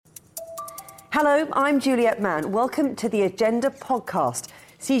Hello, I'm Juliet Mann. Welcome to the Agenda podcast,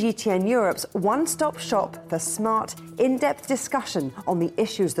 CGTN Europe's one-stop shop for smart, in-depth discussion on the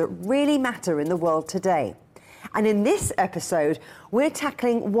issues that really matter in the world today. And in this episode, we're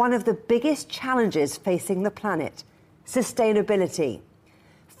tackling one of the biggest challenges facing the planet, sustainability.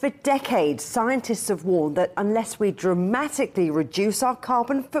 For decades, scientists have warned that unless we dramatically reduce our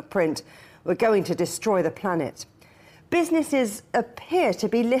carbon footprint, we're going to destroy the planet. Businesses appear to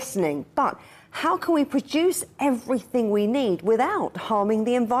be listening, but how can we produce everything we need without harming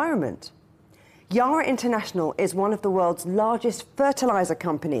the environment? Yara International is one of the world's largest fertilizer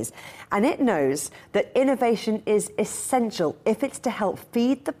companies, and it knows that innovation is essential if it's to help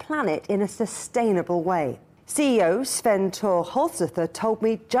feed the planet in a sustainable way. CEO Svein Tore Holsether told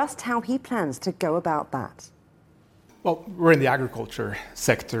me just how he plans to go about that. Well, we're in the agriculture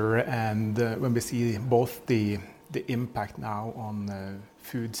sector, and when we see both the impact now on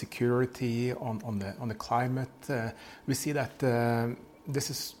food security, on the climate, we see that this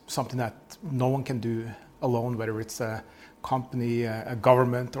is something that no one can do alone, whether it's a company, a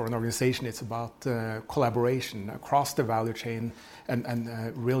government, or an organization. It's about collaboration across the value chain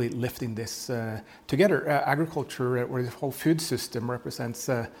and really lifting this together. Agriculture, or the whole food system, represents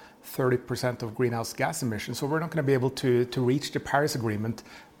 30% of greenhouse gas emissions. So we're not going to be able to reach the Paris Agreement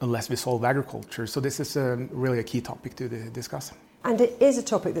unless we solve agriculture. So this is really a key topic to discuss. And it is a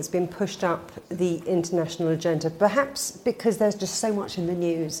topic that's been pushed up the international agenda, perhaps because there's just so much in the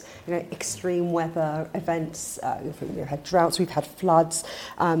news, extreme weather events, we've had droughts, we've had floods,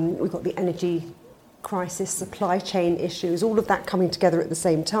 we've got the energy crisis, supply chain issues, all of that coming together at the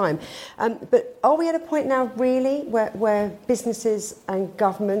same time. But are we at a point now really where businesses and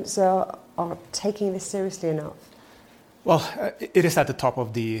governments are taking this seriously enough? Well, it is at the top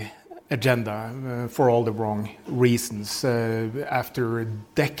of the agenda for all the wrong reasons. After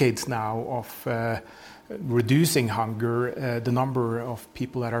decades now of reducing hunger, the number of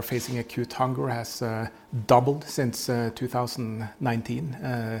people that are facing acute hunger has doubled since 2019.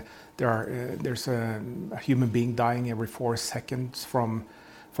 There's a human being dying every 4 seconds from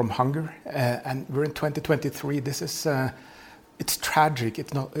hunger, and we're in 2023. This is it's tragic.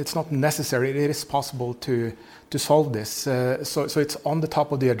 It's not necessary. It is possible to solve this. So it's on the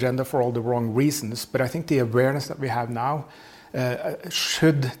top of the agenda for all the wrong reasons. But I think the awareness that we have now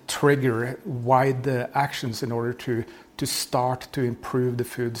should trigger wide actions in order to start to improve the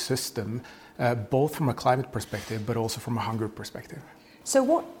food system, both from a climate perspective, but also from a hunger perspective. So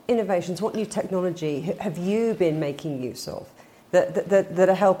what innovations, what new technology have you been making use of that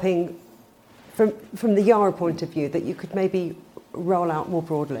are helping, from the Yara point of view, that you could maybe roll out more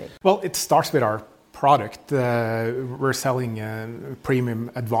broadly? Well, it starts with our product. We're selling a premium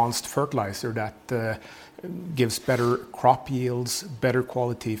advanced fertilizer that gives better crop yields, better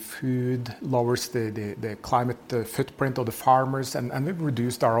quality food, lowers the climate footprint of the farmers, and we've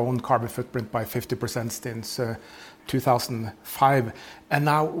reduced our own carbon footprint by 50% since 2005. And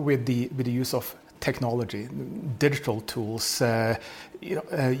now with the use of technology, digital tools, by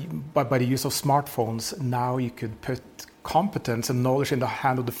the use of smartphones, now you could put competence and knowledge in the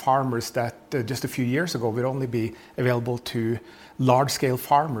hand of the farmers that just a few years ago would only be available to large-scale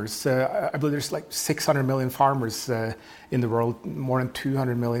farmers. I believe there's like 600 million farmers in the world, more than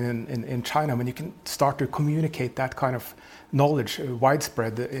 200 million in China. When you can start to communicate that kind of knowledge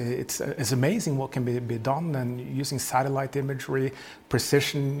widespread, it's amazing what can be done, and using satellite imagery,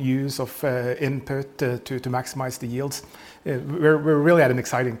 precision use of input to maximize the yields. We're really at an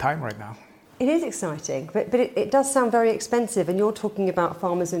exciting time right now. It is exciting, but it does sound very expensive, and you're talking about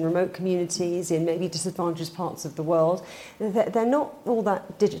farmers in remote communities, in maybe disadvantaged parts of the world. They're not all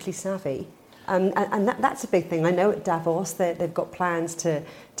that digitally savvy, and that's a big thing. I know at Davos they've got plans to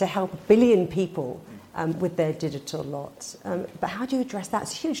help 1 billion people with their digital lot. But how do you address that?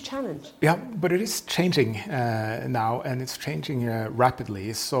 It's a huge challenge. Yeah, but it is changing now, and it's changing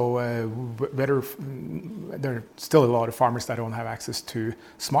rapidly. So there are still a lot of farmers that don't have access to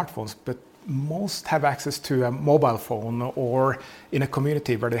smartphones, but most have access to a mobile phone, or in a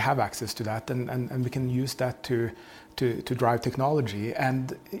community where they have access to that, and we can use that to drive technology.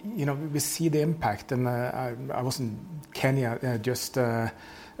 And we see the impact. And I was in Kenya just a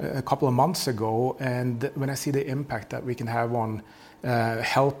couple of months ago, and when I see the impact that we can have on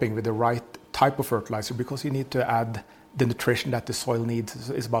helping with the right type of fertilizer, because you need to add the nutrition that the soil needs.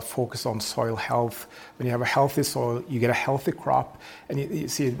 It's about focus on soil health. When you have a healthy soil, you get a healthy crop. And you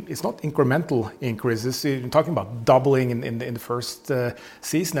see, it's not incremental increases. You're talking about doubling in the first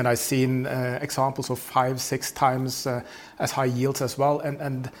season. And I've seen examples of 5-6 times as high yields as well.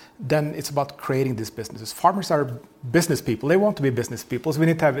 And then it's about creating these businesses. Farmers are business people. They want to be business people. So we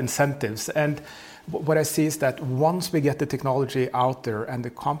need to have incentives. And what I see is that once we get the technology out there and the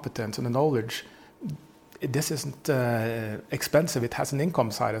competence and the knowledge, this isn't expensive. It has an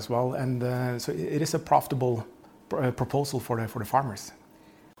income side as well, and so it is a profitable proposal for the farmers.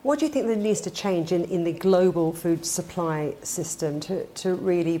 What do you think there needs to change in the global food supply system to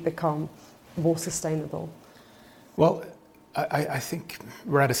really become more sustainable? Well, I think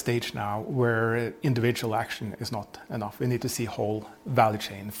we're at a stage now where individual action is not enough. We need to see whole value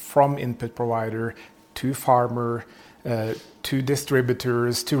chain from input provider to farmer, to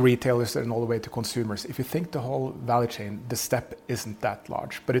distributors, to retailers, and all the way to consumers. If you think the whole value chain, the step isn't that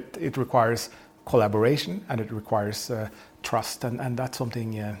large, but it requires collaboration and it requires trust, and that's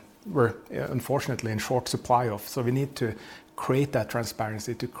something we're unfortunately in short supply of. So we need to create that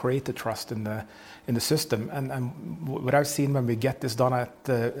transparency, to create the trust in the system. And what I've seen when we get this done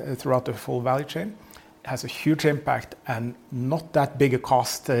throughout the full value chain, has a huge impact and not that big a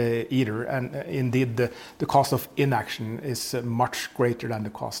cost either. And indeed, the cost of inaction is much greater than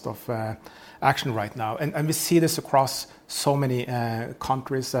the cost of action right now. And we see this across so many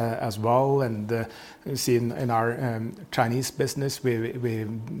countries as well. And you see in our Chinese business, we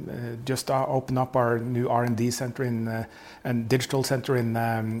just opened up our new R&D center and digital center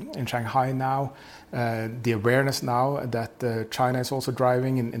in Shanghai now. The awareness now that China is also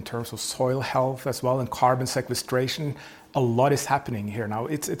driving in terms of soil health as well and carbon sequestration. A lot is happening here now.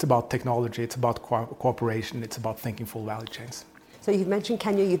 It's about technology, it's about cooperation, it's about thinking full value chains. So you've mentioned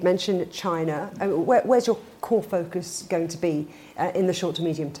Kenya, you've mentioned China. Where's your core focus going to be in the short to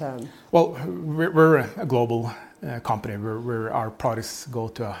medium term? Well, we're a global company where our products go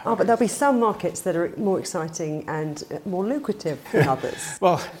to. But there'll be some markets that are more exciting and more lucrative than others.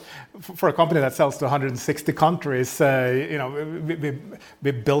 Well, for a company that sells to 160 countries,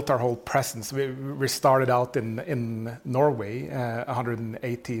 we built our whole presence. We started out in Norway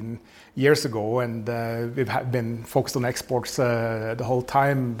 118 years ago, and we've been focused on exports the whole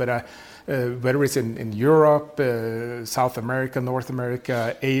time. But whether it's in Europe, South America, North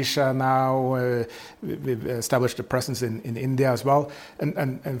America, Asia now, we've established a presence in India as well.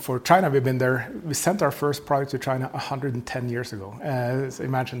 And for China, we've been there. We sent our first product to China 110 years ago. So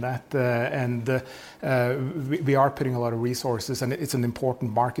imagine that. We are putting a lot of resources, and it's an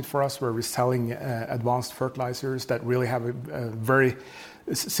important market for us where we're selling advanced fertilizers that really have a very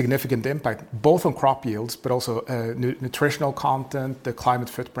significant impact, both on crop yields, but also nutritional content, the climate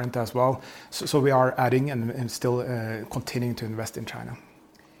footprint as well. So we are adding and still continuing to invest in China.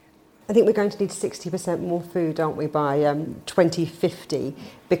 I think we're going to need 60% more food, aren't we, by 2050,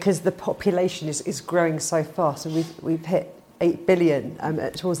 because the population is growing so fast, and we've hit 8 billion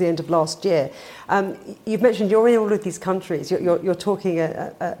towards the end of last year. You've mentioned you're in all of these countries. You're talking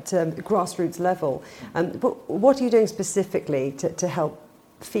at grassroots level. But what are you doing specifically to help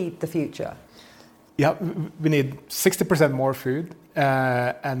feed the future? Yeah, we need 60% more food.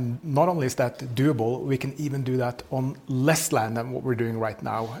 And not only is that doable, we can even do that on less land than what we're doing right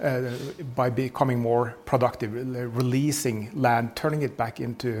now by becoming more productive, releasing land, turning it back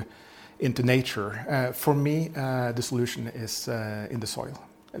into nature. For me, the solution is in the soil,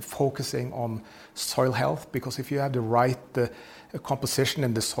 focusing on soil health, because if you have the right composition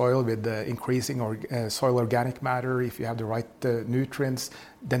in the soil with increasing soil organic matter, if you have the right nutrients,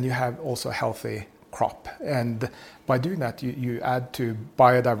 then you have also a healthy crop. And by doing that, you add to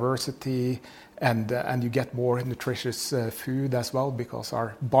biodiversity, and you get more nutritious food as well, because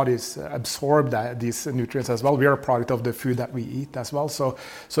our bodies absorb these nutrients as well. We are a product of the food that we eat as well. So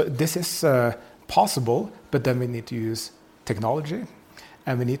this is possible, but then we need to use technology,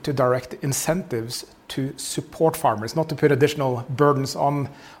 and we need to direct incentives to support farmers, not to put additional burdens on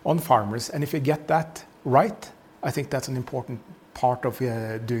farmers. And if you get that right, I think that's an important part of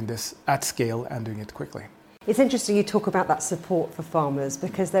doing this at scale and doing it quickly. It's interesting you talk about that support for farmers,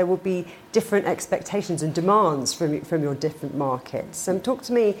 because there will be different expectations and demands from your different markets. Talk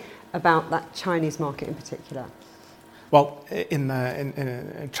to me about that Chinese market in particular. Well,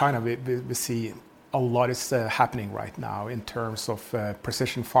 in China, we see a lot is happening right now in terms of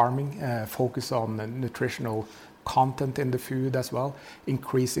precision farming, focus on nutritional content in the food as well,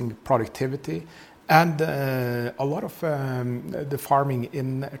 increasing productivity. And a lot of the farming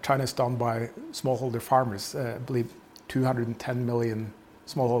in China is done by smallholder farmers. I believe 210 million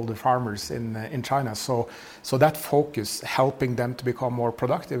smallholder farmers in China. So that focus, helping them to become more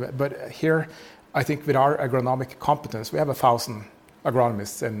productive. But here, I think with our agronomic competence, we have 1,000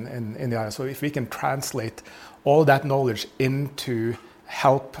 agronomists in the island. So if we can translate all that knowledge into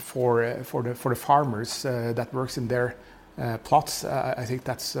help for the farmers that works in their plots, I think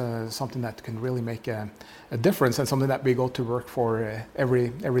that's something that can really make a difference, and something that we go to work for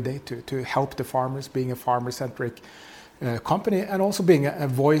every day to help the farmers, being a farmer-centric company, and also being a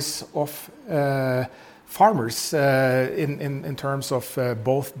voice of farmers in terms of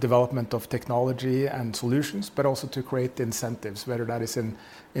both development of technology and solutions, but also to create incentives, whether that is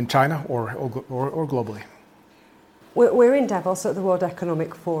in China or globally. We're in Davos at the World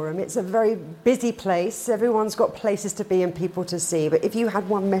Economic Forum. It's a very busy place. Everyone's got places to be and people to see. But if you had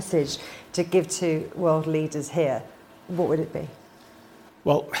one message to give to world leaders here, what would it be?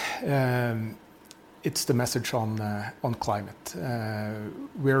 Well, it's the message on climate.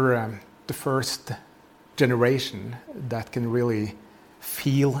 We're the first generation that can really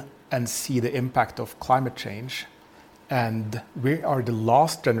feel and see the impact of climate change. And we are the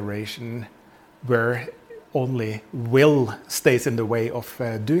last generation where only will stays in the way of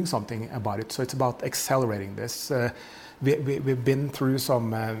doing something about it. So it's about accelerating this. We've been through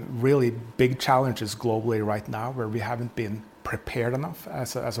some really big challenges globally right now where we haven't been prepared enough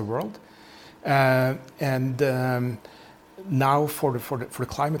as a world. Now for the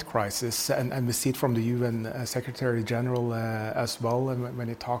climate crisis, and we see it from the UN Secretary General as well, when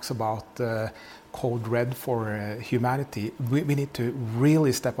he talks about Code Red for humanity, we need to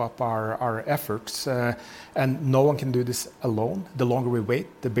really step up our efforts, and no one can do this alone. The longer we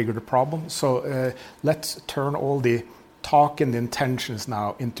wait, the bigger the problem. So let's turn all the talk and the intentions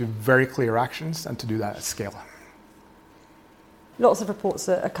now into very clear actions, and to do that at scale. Lots of reports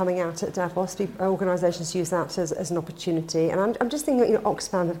are coming out at Davos. Organisations use that as an opportunity. And I'm just thinking,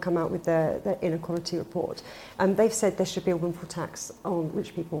 Oxfam have come out with their inequality report. And they've said there should be a windfall tax on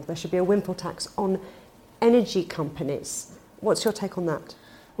rich people. There should be a windfall tax on energy companies. What's your take on that?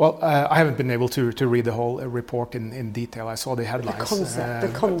 Well, I haven't been able to read the whole report in detail. I saw the headlines.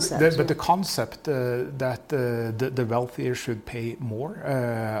 The concept. But the concept that the wealthier should pay more,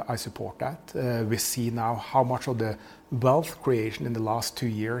 I support that. We see now how much of the wealth creation in the last 2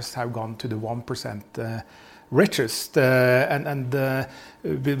 years have gone to the 1% richest, and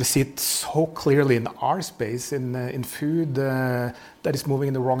we see it so clearly in our space in food that is moving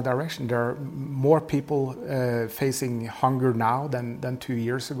in the wrong direction. There are more people facing hunger now than 2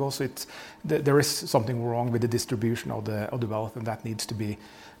 years ago. So there is something wrong with the distribution of the wealth, and that needs to be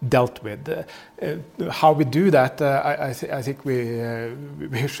dealt with. How we do that, I think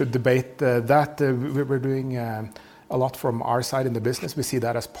we should debate that. We're doing a lot from our side in the business. We see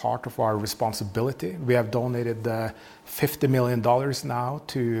that as part of our responsibility. We have donated $50 million now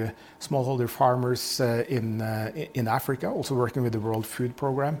to smallholder farmers in Africa, also working with the World Food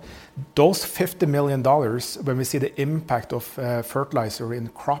Programme. Those $50 million, when we see the impact of fertilizer in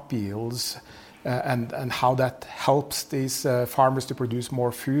crop yields and how that helps these farmers to produce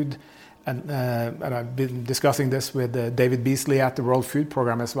more food, and I've been discussing this with David Beasley at the World Food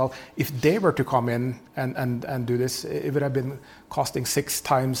Programme as well. If they were to come in and do this, it would have been costing 6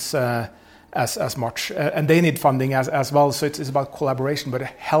 times as much. And they need funding as well. So it's about collaboration, but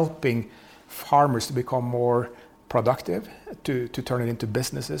helping farmers to become more productive, to turn it into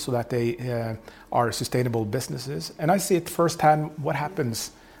businesses so that they are sustainable businesses. And I see it firsthand what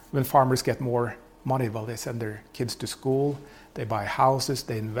happens when farmers get more money. Well, they send their kids to school, they buy houses,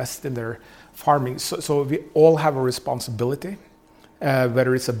 they invest in their farming. So we all have a responsibility,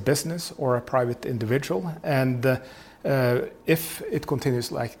 whether it's a business or a private individual. And if it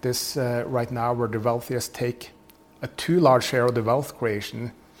continues like this right now, where the wealthiest take a too large share of the wealth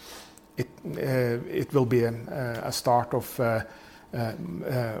creation, it will be a start of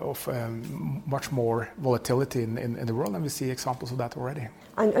much more volatility in the world, and we see examples of that already.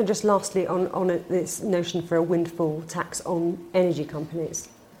 And just lastly, on this notion for a windfall tax on energy companies.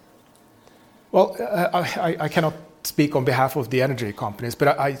 Well, I cannot speak on behalf of the energy companies,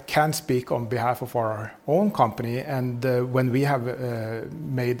 but I can speak on behalf of our own company. And when we have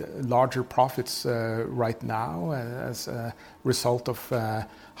made larger profits right now as a result of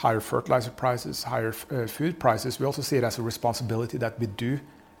higher fertilizer prices, higher food prices, we also see it as a responsibility that we do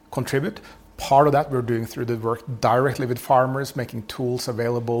contribute. Part of that we're doing through the work directly with farmers, making tools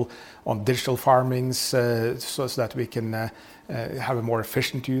available on digital farmings so that we can have a more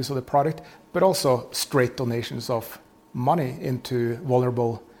efficient use of the product, but also straight donations of money into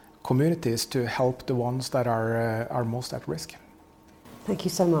vulnerable communities to help the ones that are most at risk. Thank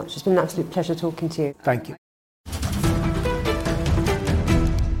you so much. It's been an absolute pleasure talking to you. Thank you.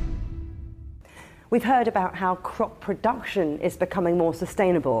 We've heard about how crop production is becoming more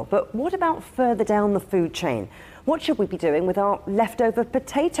sustainable, but what about further down the food chain? What should we be doing with our leftover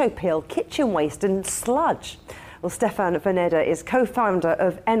potato peel, kitchen waste and sludge? Well, Stéphane Vernède is co-founder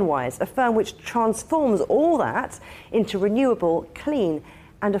of Enwise, a firm which transforms all that into renewable, clean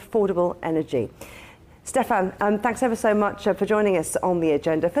and affordable energy. Stéphane, thanks ever so much for joining us on the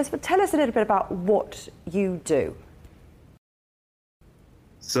agenda. First of all, tell us a little bit about what you do.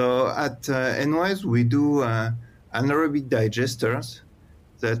 So at Enwise, we do anaerobic digesters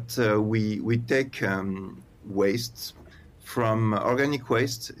that we take wastes from organic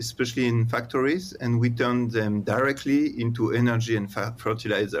waste, especially in factories, and we turn them directly into energy and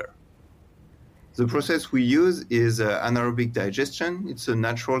fertilizer. The process we use is anaerobic digestion. It's a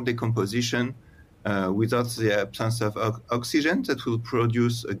natural decomposition without the absence of oxygen that will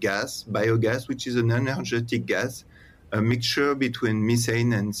produce a gas, biogas, which is an energetic gas, a mixture between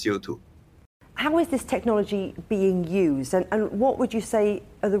methane and CO2. How is this technology being used, and what would you say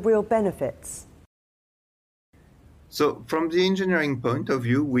are the real benefits? So from the engineering point of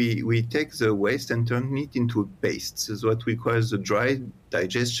view, we take the waste and turn it into a paste. This is what we call the dry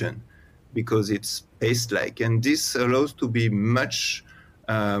digestion, because it's paste-like. And this allows to be much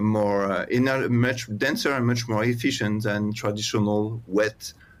much denser and much more efficient than traditional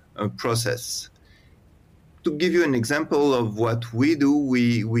wet process. To give you an example of what we do,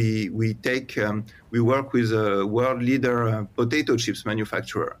 we work with a world leader potato chips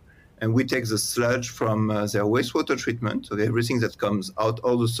manufacturer. And we take the sludge from their wastewater treatment, so everything that comes out,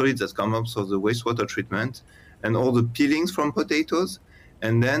 all the solids that come out of the wastewater treatment, and all the peelings from potatoes,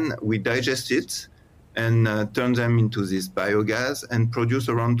 and then we digest it and turn them into this biogas and produce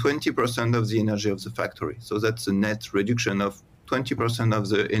around 20% of the energy of the factory. So that's a net reduction of 20% of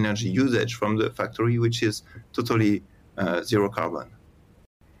the energy usage from the factory, which is totally zero carbon.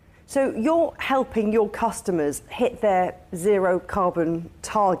 So you're helping your customers hit their zero carbon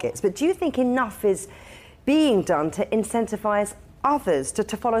targets, but do you think enough is being done to incentivize others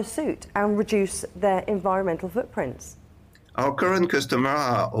to follow suit and reduce their environmental footprints? Our current customers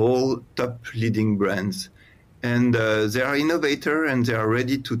are all top leading brands, and they are innovators and they are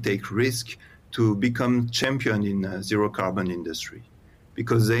ready to take risk to become champion in zero carbon industry,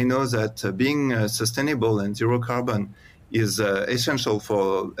 because they know that being sustainable and zero carbon is essential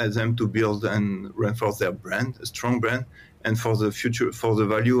for them to build and reinforce their brand, a strong brand, and for the future, for the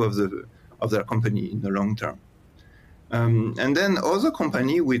value of their company in the long term. And then other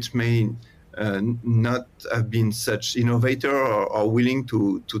companies which may not have been such innovator or willing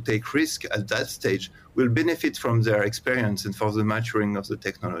to take risk at that stage will benefit from their experience and for the maturing of the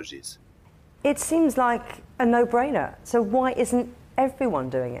technologies. It seems like a no-brainer. So why isn't everyone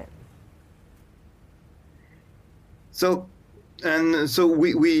doing it? So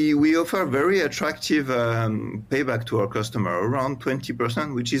we offer very attractive payback to our customer, around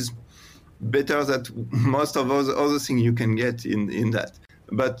 20%, which is better than most of other things you can get in that.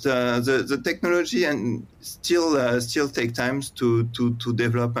 But the technology and still take time to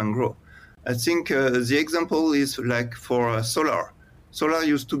develop and grow. I think the example is like for solar. Solar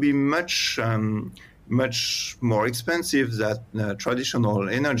used to be much more expensive than traditional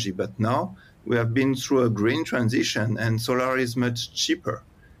energy, but now we have been through a green transition and solar is much cheaper.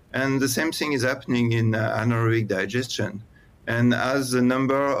 And the same thing is happening in anaerobic digestion. And as the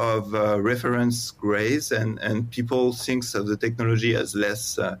number of reference grows and people think of the technology as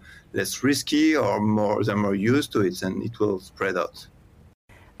less risky or they're more used to it, and it will spread out.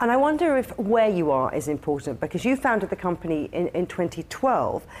 And I wonder if where you are is important, because you founded the company in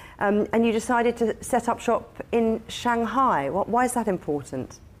 2012 and you decided to set up shop in Shanghai. Why is that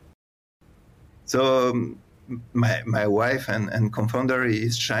important? So my wife and co-founder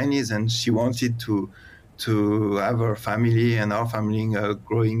is Chinese, and she wanted to have her family and our family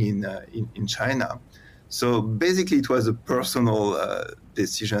growing in China. So basically it was a personal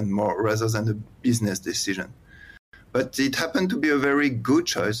decision more rather than a business decision. But it happened to be a very good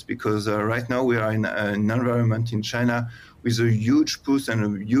choice because right now we are in an environment in China with a huge push and a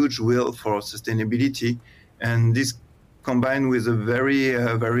huge will for sustainability. And this combined with a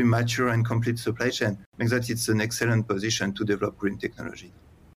very mature and complete supply chain makes that it's an excellent position to develop green technology.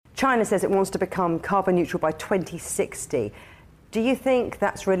 China says it wants to become carbon neutral by 2060. Do you think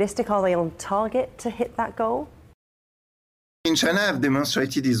that's realistic? Are they on target to hit that goal? In China, I've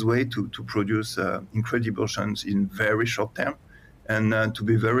demonstrated his way to produce incredible solutions in very short term and to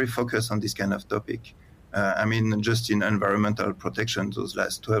be very focused on this kind of topic. I mean, just in environmental protection, those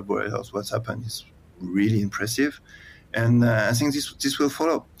last 12 years, what's happened is really impressive. And I think this will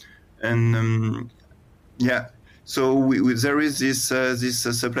follow. And So there is this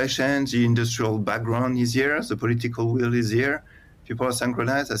supply chain, the industrial background is here, the political will is here. People are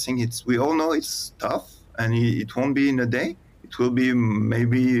synchronized. I think we all know it's tough, and it won't be in a day. It will be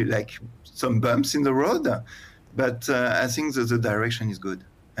maybe like some bumps in the road, but I think that the direction is good,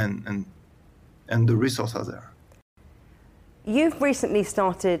 and the resources are there. You've recently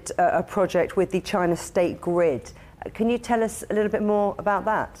started a project with the China State Grid. Can you tell us a little bit more about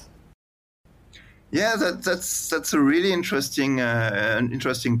that? Yeah, that's a really interesting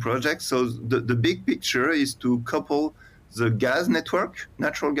project. So the big picture is to couple the gas network,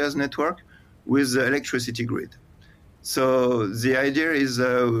 natural gas network, with the electricity grid. So the idea is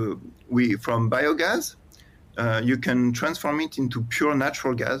from biogas, you can transform it into pure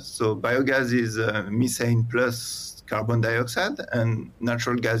natural gas. So biogas is methane plus carbon dioxide, and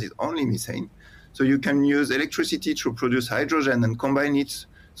natural gas is only methane. So you can use electricity to produce hydrogen and combine it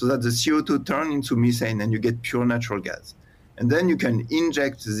so that the CO2 turns into methane and you get pure natural gas. And then you can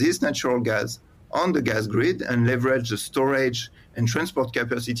inject this natural gas on the gas grid and leverage the storage and transport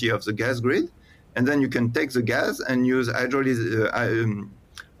capacity of the gas grid. And then you can take the gas and use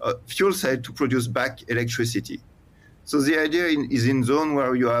fuel cell to produce back electricity. So the idea is in zone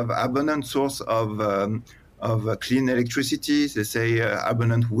where you have abundant source of clean electricity, let's say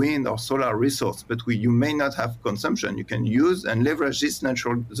abundant wind or solar resource, but you may not have consumption. You can use and leverage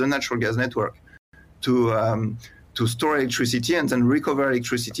the natural gas network to store electricity and then recover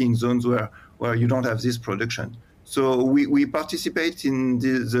electricity in zones where you don't have this production. So we participate in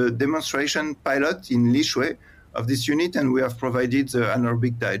the demonstration pilot in Lishui of this unit, and we have provided the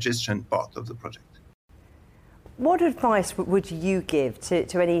anaerobic digestion part of the project. What advice would you give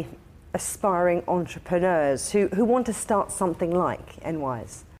to any aspiring entrepreneurs who want to start something like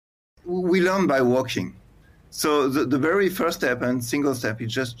Enwise? We learn by walking. So the very first step and single step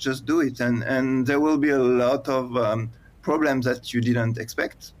is just do it. And there will be a lot of problems that you didn't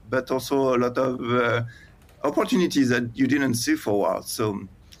expect, but also a lot of opportunities that you didn't see forward. So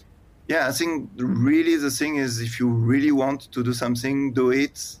yeah, I think really the thing is, if you really want to do something, do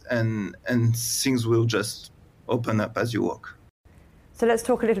it, and things will just open up as you walk. So let's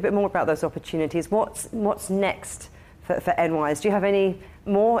talk a little bit more about those opportunities. What's next for Enwise? Do you have any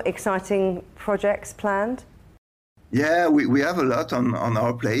more exciting projects planned? Yeah, we have a lot on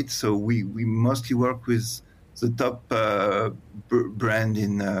our plate. So we mostly work with the top brand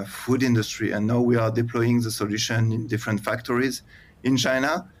in food industry, and now we are deploying the solution in different factories in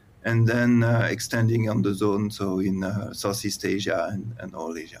China, and then extending on the zone, so in Southeast Asia and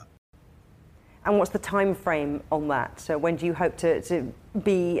all Asia. And what's the time frame on that? So when do you hope to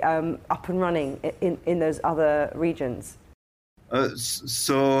be up and running in those other regions? China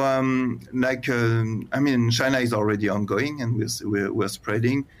is already ongoing, and we're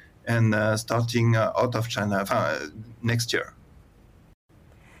spreading and starting out of China next year.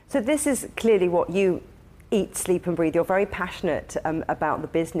 So this is clearly what you eat, sleep and breathe. You're very passionate about the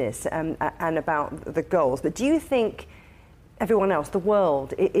business and about the goals. But do you think everyone else, the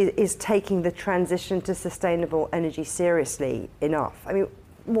world, is taking the transition to sustainable energy seriously enough? I mean,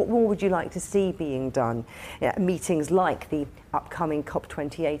 what more would you like to see being done? Meetings like the upcoming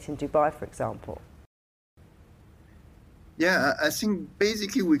COP28 in Dubai, for example. Yeah, I think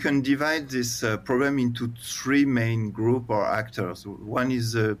basically we can divide this problem into three main groups or actors. One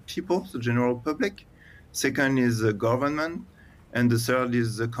is people, the general public. Second is the government. And the third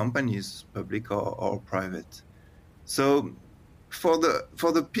is the companies, public or private. So for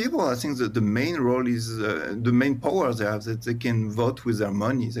the people, I think that the main role is the main power they have, that they can vote with their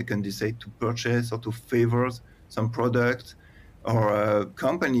money. They can decide to purchase or to favor some product or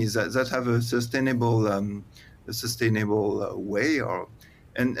companies that have a sustainable way.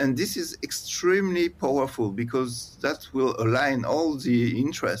 And this is extremely powerful because that will align all the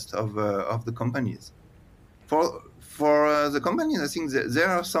interests of the companies. For the companies, I think there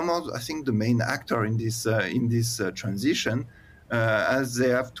are some of the main actor in this transition, as they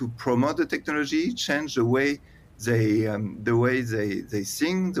have to promote the technology, change the way they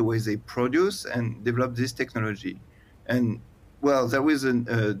think, the way they produce, and develop this technology. And well, there is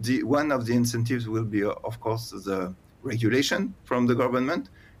one of the incentives will be, of course, the regulation from the government,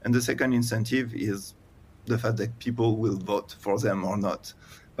 and the second incentive is the fact that people will vote for them or not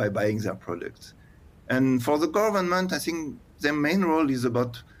by buying their products. And for the government, I think their main role is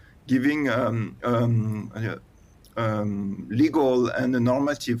about giving legal and a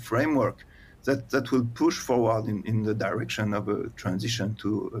normative framework that will push forward in the direction of a transition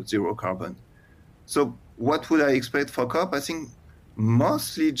to zero carbon. So what would I expect for COP? I think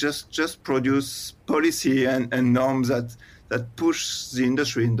mostly just produce policy and norms that push the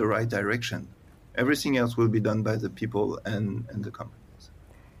industry in the right direction. Everything else will be done by the people and the companies.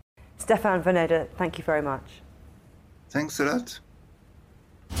 Stéphane Vernède, thank you very much. Thanks a lot.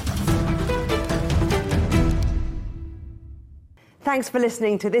 Thanks for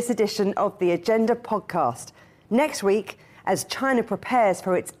listening to this edition of the Agenda podcast. Next week, as China prepares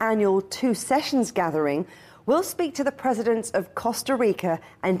for its annual Two Sessions gathering, we'll speak to the presidents of Costa Rica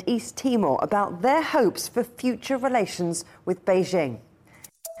and East Timor about their hopes for future relations with Beijing.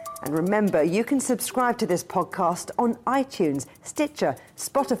 And remember, you can subscribe to this podcast on iTunes, Stitcher,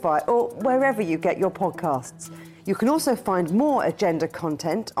 Spotify, or wherever you get your podcasts. You can also find more Agenda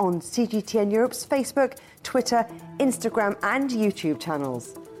content on CGTN Europe's Facebook, Twitter, Instagram, and YouTube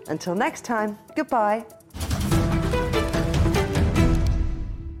channels. Until next time, goodbye.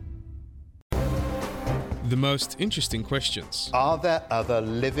 The most interesting questions. Are there other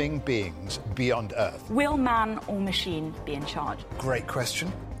living beings beyond Earth? Will man or machine be in charge? Great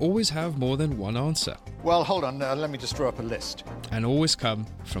question. Always have more than one answer. Well, hold on, let me just draw up a list. And always come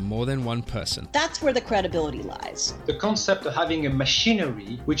from more than one person. That's where the credibility lies. The concept of having a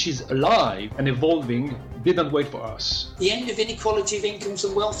machinery which is alive and evolving didn't wait for us. The end of inequality of incomes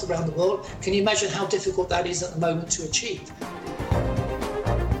and wealth around the world, can you imagine how difficult that is at the moment to achieve?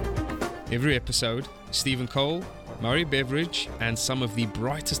 Every episode, Stephen Cole, Murray Beveridge, and some of the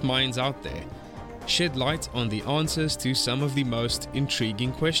brightest minds out there shed light on the answers to some of the most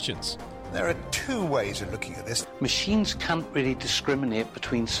intriguing questions. There are two ways of looking at this. Machines can't really discriminate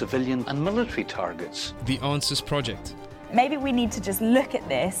between civilian and military targets. The Answers Project. Maybe we need to just look at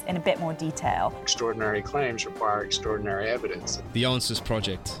this in a bit more detail. Extraordinary claims require extraordinary evidence. The Answers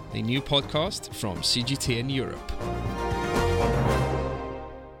Project, a new podcast from CGTN Europe.